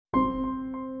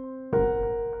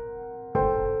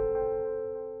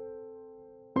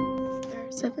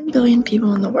7 billion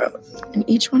people in the world, and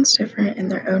each one's different in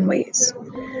their own ways.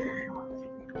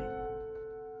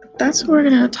 That's what we're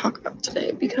going to talk about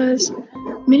today because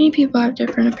many people have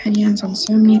different opinions on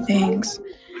so many things.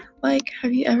 Like,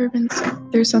 have you ever been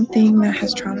through something that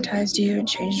has traumatized you and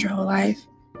changed your whole life?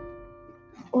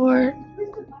 Or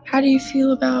how do you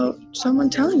feel about someone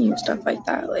telling you stuff like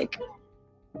that? Like,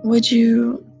 would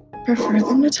you prefer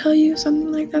them to tell you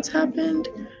something like that's happened?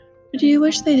 Or do you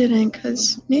wish they didn't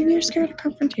because maybe you're scared of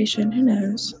confrontation? Who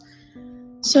knows?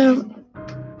 So,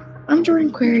 I'm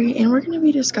Jordan Query, and we're going to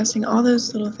be discussing all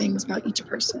those little things about each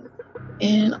person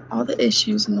and all the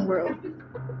issues in the world.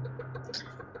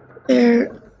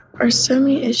 There are so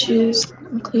many issues,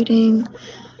 including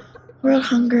world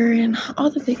hunger and all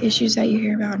the big issues that you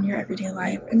hear about in your everyday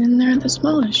life. And then there are the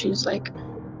small issues, like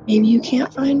maybe you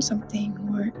can't find something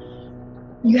or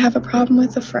you have a problem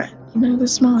with a friend. The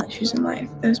small issues in life,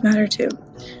 those matter too.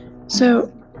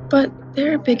 But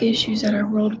there are big issues that are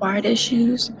worldwide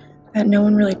issues that no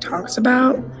one really talks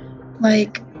about,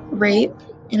 like rape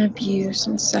and abuse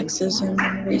and sexism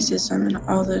and racism and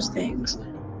all those things.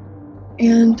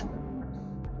 And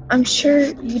I'm sure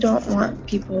you don't want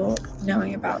people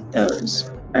knowing about those.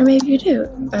 Or maybe you do.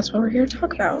 That's what we're here to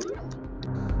talk about.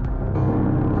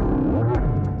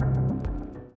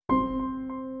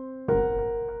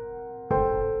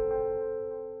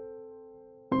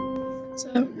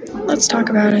 So let's talk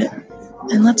about it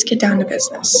and let's get down to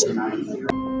business.